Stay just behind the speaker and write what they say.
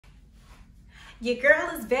Your girl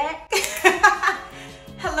is back.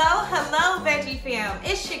 Hello, Veggie fam.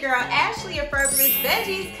 It's your girl, Ashley of Fervous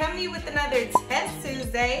Veggies, coming to you with another Test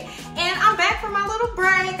Tuesday. And I'm back from my little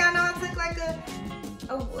break. I know I took like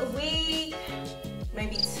a week,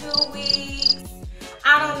 maybe 2 weeks.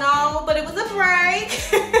 I don't know, but it was a break.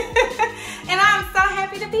 And I'm so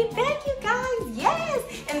happy to be back, you guys. Yes.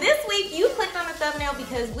 And this week, you clicked on the thumbnail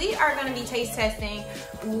because we are going to be taste testing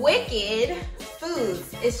Wicked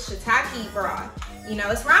Foods. It's shiitake broth. You know,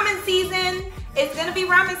 it's ramen season. It's going to be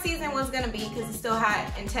ramen season. What's going to be because it's still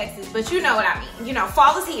hot in Texas. But you know what I mean. You know,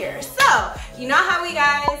 fall is here. So, you know how we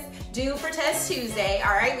guys do for Test Tuesday.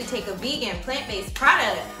 All right, we take a vegan, plant-based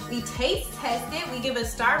product. We taste test it. We give a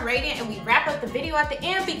star rating. And we wrap up the video at the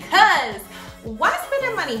end because why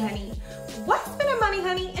spending money, honey? Why spending money,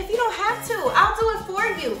 honey, if you don't have to? I'll do it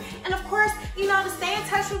for you. And of course, you know, to stay in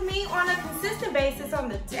touch with me on a consistent basis on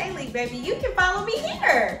the daily, baby, you can follow me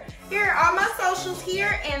here. Here are all my socials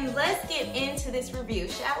here, and let's get into this review,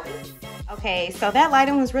 shall we? Okay, so that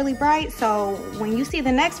lighting was really bright, so when you see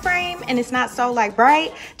the next frame and it's not so like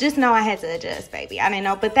bright, just know I had to adjust, baby. I didn't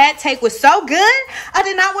know, but that take was so good, I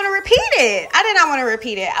did not want to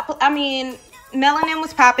repeat it. I mean, melanin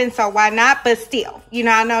was popping, so why not? But still, you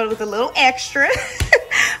know, I know it was a little extra.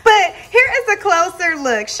 But here is a closer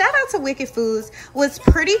look. Shout out to Wicked Foods. What's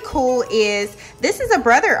pretty cool is this is a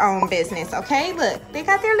brother-owned business, okay? Look, they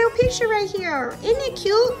got their little picture right here. Isn't it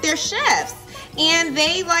cute? They're chefs. And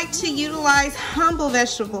they like to utilize humble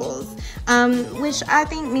vegetables, which I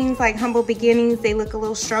think means like humble beginnings. They look a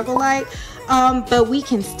little struggle-like, but we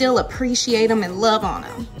can still appreciate them and love on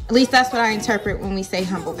them. At least that's what I interpret when we say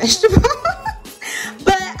humble vegetables.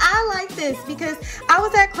 But I like this because I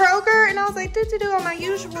was at Kroger and I was like, on my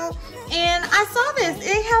usual, and I saw this.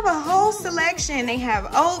 They have a whole selection. They have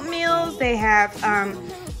oatmeals, they have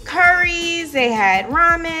curries, they had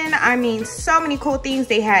ramen. I mean, so many cool things.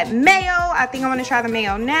 They had mayo. I think I want to try the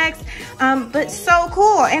mayo next. But so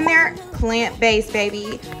cool. And they're plant-based,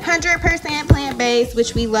 baby. 100% plant-based,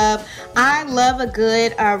 which we love. I love a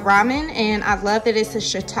good ramen, and I love that it's a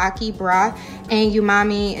shiitake broth, and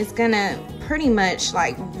umami is gonna pretty much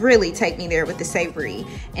like really take me there with the savory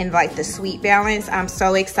and like the sweet balance. I'm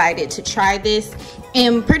so excited to try this.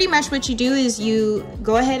 And pretty much what you do is you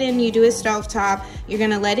go ahead and you do a stovetop. You're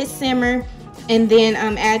gonna let it simmer and then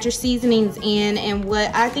add your seasonings in. And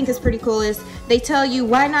what I think is pretty cool is they tell you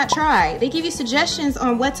why not try. They give you suggestions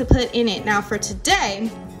on what to put in it. Now for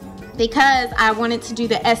today, because I wanted to do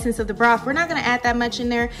the essence of the broth, we're not gonna add that much in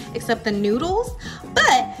there except the noodles,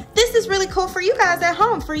 but this is really cool for you guys at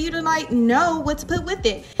home, for you to like know what to put with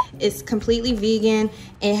it. It's completely vegan.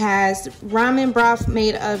 It has ramen broth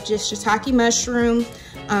made of just shiitake mushroom,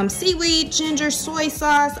 seaweed, ginger, soy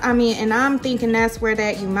sauce. I mean, and I'm thinking that's where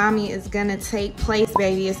that umami is gonna take place,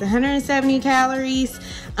 baby. It's 170 calories,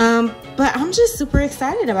 but I'm just super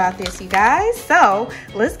excited about this, you guys. So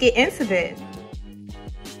let's get into it.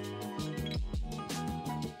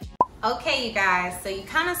 Okay, you guys, so you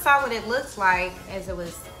kind of saw what it looks like as it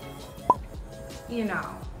was, you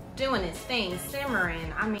know, doing its thing,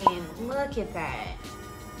 simmering. I mean, look at that.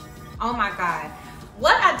 Oh my God.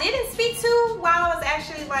 What I didn't speak to while I was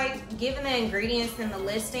actually like giving the ingredients and the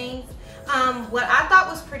listings, what I thought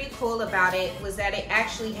was pretty cool about it was that it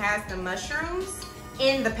actually has the mushrooms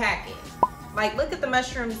in the packet. Like, look at the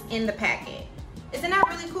mushrooms in the packet. Isn't that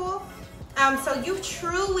really cool? So you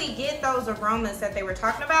truly get those aromas that they were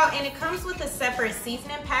talking about, and it comes with a separate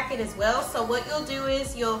seasoning packet as well. So what you'll do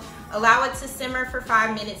is you'll allow it to simmer for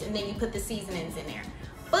 5 minutes and then you put the seasonings in there.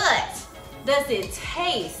 But does it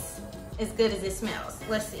taste as good as it smells?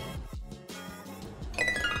 Let's see.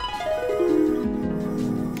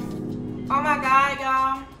 Oh my God,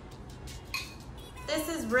 y'all. This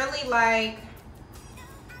is really like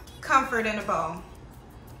comfort in a bowl.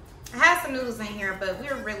 I have some noodles in here, but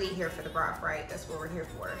we're really here for the broth, right? That's what we're here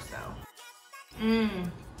for, so.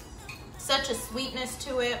 Such a sweetness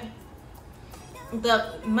to it.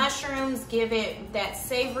 The mushrooms give it that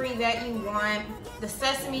savory that you want. The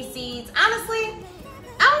sesame seeds, honestly,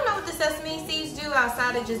 I don't know what the sesame seeds do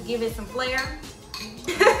outside of just give it some flair.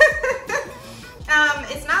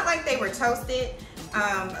 It's not like they were toasted.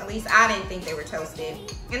 At least I didn't think they were toasted.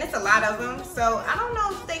 And it's a lot of them, so I don't know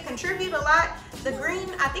if they contribute a lot. The green,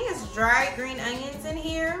 I think it's dried green onions in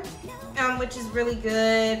here, which is really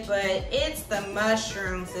good, but it's the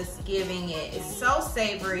mushrooms that's giving it. It's so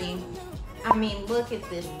savory. I mean, look at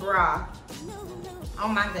this broth. Oh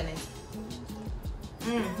my goodness.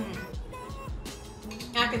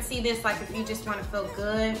 I can see this like if you just want to feel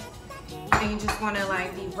good and you just want to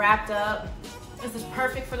like be wrapped up This is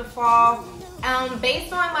perfect for the fall.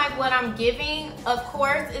 Based on like what I'm giving, of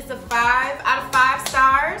course, it's a 5 out of 5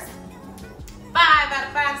 stars. 5 out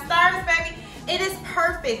of 5 stars, baby. It is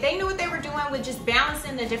perfect. They knew what they were doing with just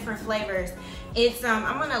balancing the different flavors. It's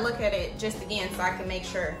I'm gonna look at it just again so I can make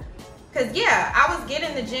sure. Cause yeah, I was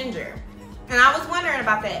getting the ginger and I was wondering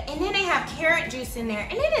about that. And then they have carrot juice in there.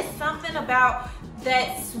 And it is something about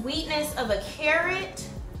that sweetness of a carrot,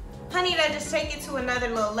 honey, that just take it to another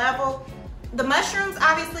little level. The mushrooms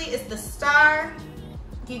obviously is the star.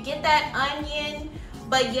 You get that onion,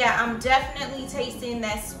 but yeah, I'm definitely tasting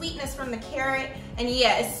that sweetness from the carrot. And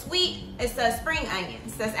yeah, it's sweet. It's spring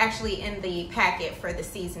onions that's actually in the packet for the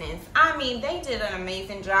seasonings. I mean, they did an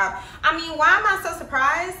amazing job. I mean, why am I so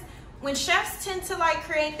surprised? When chefs tend to like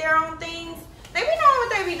create their own things, they be knowing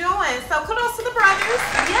what they be doing. So kudos to the brothers.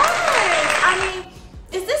 Yes. I mean,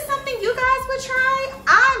 is this something you guys would try?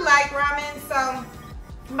 I like ramen, so,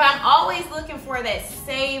 but I'm always looking for that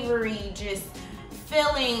savory, just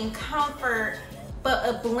filling comfort, but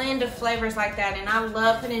a blend of flavors like that. And I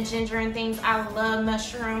love putting ginger in things. I love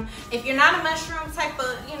mushroom. If you're not a mushroom type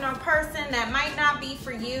of, person, that might not be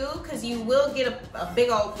for you, because you will get a big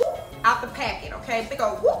old whoop out the packet, okay? Big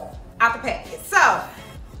old whoop out the packet. So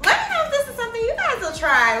let me know if this is something you guys will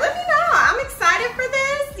try. Let me know. I'm excited for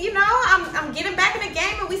this. I'm getting back in the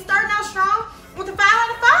game, and we starting out strong with a 5 out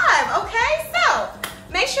of 5, okay? So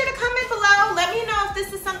make sure to comment below. Let me know if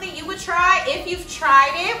this is something you would try. If you've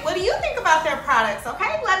tried it, what do you think about their products,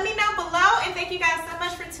 okay? Let me know below. And thank you guys so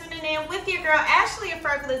much for tuning in with your girl, Ashley of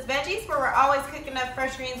Fergalicious Veggies, where we're always cooking up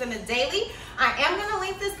fresh greens on a daily. I am going to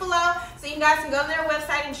link this below so you guys can go to their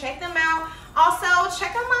website and check them out. Also,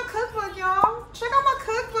 check out my cookbook, y'all. Check out my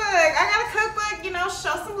cookbook. I got a cookbook,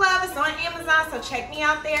 show some love. It's on Amazon, so check me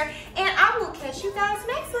out there. And I will catch you guys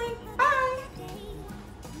next week. Bye.